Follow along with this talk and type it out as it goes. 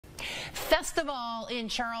FestivALL in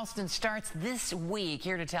Charleston starts this week.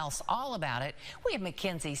 Here to tell us all about it, we have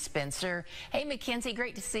Mackenzie Spencer. Hey, Mackenzie,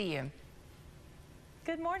 great to see you.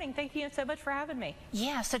 Good morning. Thank you so much for having me.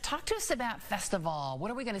 Yeah, so talk to us about FestivALL. What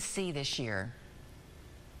are we going to see this year?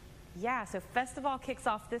 Yeah, so FestivALL kicks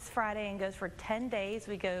off this Friday and goes for 10 days.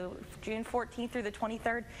 We go June 14th through the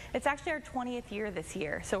 23rd. It's actually our 20th year this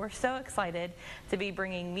year, so we're so excited to be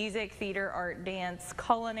bringing music, theater, art, dance,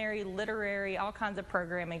 culinary, literary, all kinds of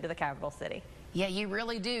programming to the capital city. Yeah, you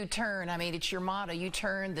really do turn, it's your motto, you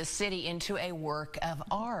turn the city into a work of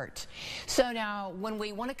art. So now, when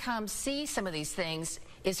we want to come see some of these things,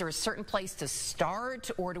 is there a certain place to start,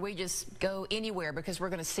 or do we just go anywhere because we're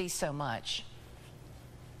going to see so much?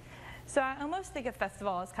 So I almost think of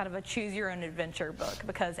FestivALL as kind of a choose-your-own-adventure book,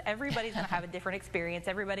 because everybody's going to have a different experience.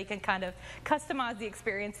 Everybody can kind of customize the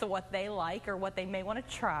experience to what they like or what they may want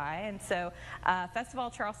to try. And so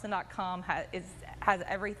FestivALLCharleston.com has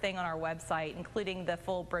everything on our website, including the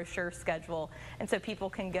full brochure schedule. And so people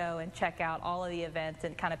can go and check out all of the events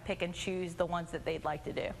and kind of pick and choose the ones that they'd like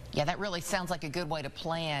to do. Yeah, that really sounds like a good way to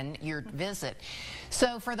plan your visit.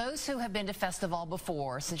 So for those who have been to FestivALL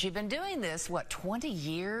before, since you've been doing this, what, 20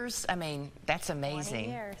 years? That's amazing. 20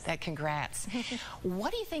 years. Congrats.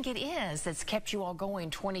 What do you think it is that's kept you all going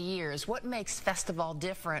 20 years? What makes FestivALL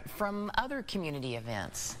different from other community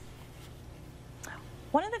events?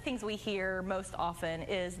 One of the things we hear most often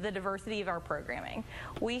is the diversity of our programming.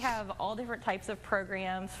 We have all different types of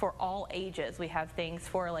programs for all ages. We have things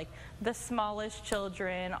for like the smallest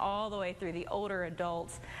children all the way through the older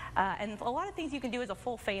adults, and a lot of things you can do as a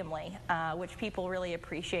full family, which people really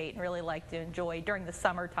appreciate and really like to enjoy during the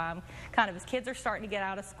summertime. Kind of as kids are starting to get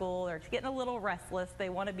out of school, they're getting a little restless, they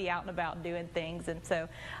want to be out and about doing things, and so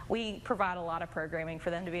we provide a lot of programming for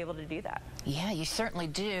them to be able to do that. Yeah, you certainly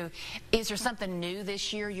do. Is there something new this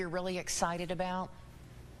year you're really excited about?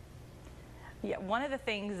 Yeah, one of the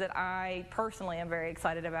things that I personally am very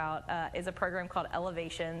excited about is a program called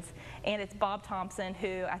Elevations, and it's Bob Thompson,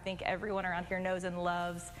 who I think everyone around here knows and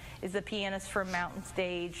loves, is the pianist from Mountain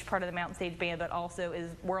Stage, part of the Mountain Stage band, but also is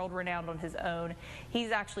world-renowned on his own. He's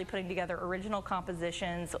actually putting together original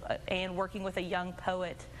compositions and working with a young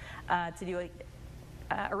poet to do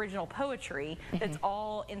original poetry that's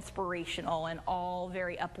all inspirational and all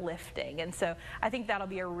very uplifting. And so I think that'll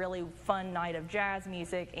be a really fun night of jazz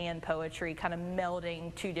music and poetry, kind of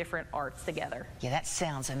melding two different arts together. Yeah, that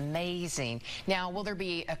sounds amazing. Now, will there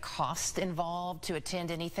be a cost involved to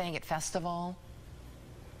attend anything at FestivALL?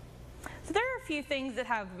 So there are a few things that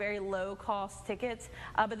have very low cost tickets,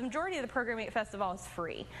 but the majority of the programming at FestivALL is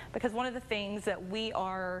free, because one of the things that we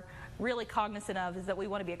are really cognizant of is that we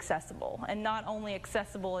want to be accessible, and not only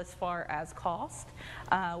accessible as far as cost,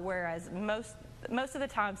 whereas most of the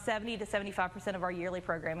time 70 to 75% of our yearly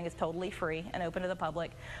programming is totally free and open to the public,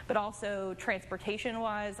 but also transportation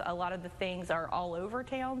wise, a lot of the things are all over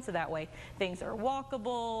town, so that way things are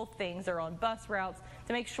walkable, things are on bus routes,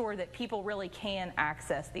 to make sure that people really can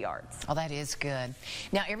access the arts. Oh, that is good.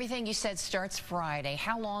 Now, everything you said starts Friday.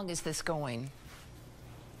 How long is this going?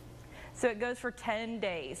 So it goes for 10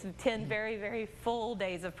 days, 10 very, very full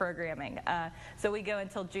days of programming. So we go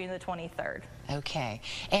until June the 23rd. Okay.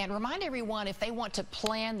 And remind everyone, if they want to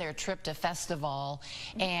plan their trip to FestivALL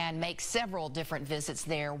and make several different visits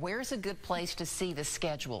there, where's a good place to see the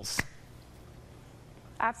schedules?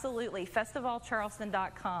 Absolutely.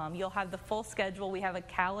 FestivALLCharleston.com. You'll have the full schedule. We have a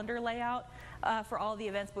calendar layout for all the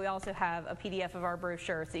events, but we also have a PDF of our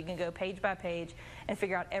brochure, so you can go page by page and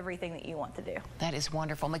figure out everything that you want to do. That is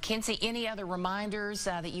wonderful. Mackenzie, any other reminders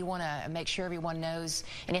that you want to make sure everyone knows?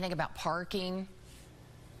 Anything about parking?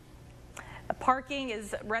 Parking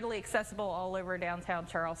is readily accessible all over downtown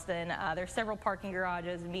Charleston. There's several parking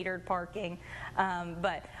garages, metered parking,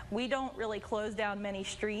 but we don't really close down many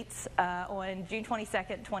streets. On June 22nd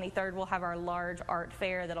and 23rd, we'll have our large art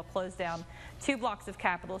fair that'll close down 2 blocks of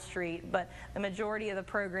Capitol Street, but the majority of the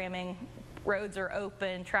programming, roads are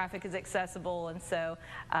open, traffic is accessible, and so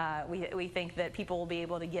we think that people will be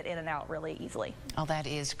able to get in and out really easily. Oh, that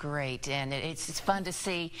is great, and it's fun to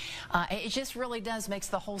see. It just really makes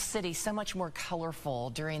the whole city so much more colorful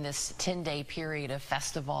during this 10-day period of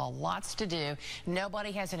FestivALL. Lots to do.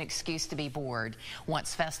 Nobody has an excuse to be bored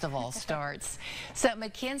once FestivALL starts. So,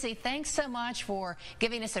 Mackenzie, thanks so much for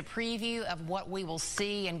giving us a preview of what we will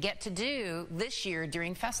see and get to do this year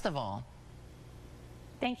during FestivALL.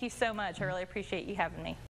 Thank you so much. I really appreciate you having me.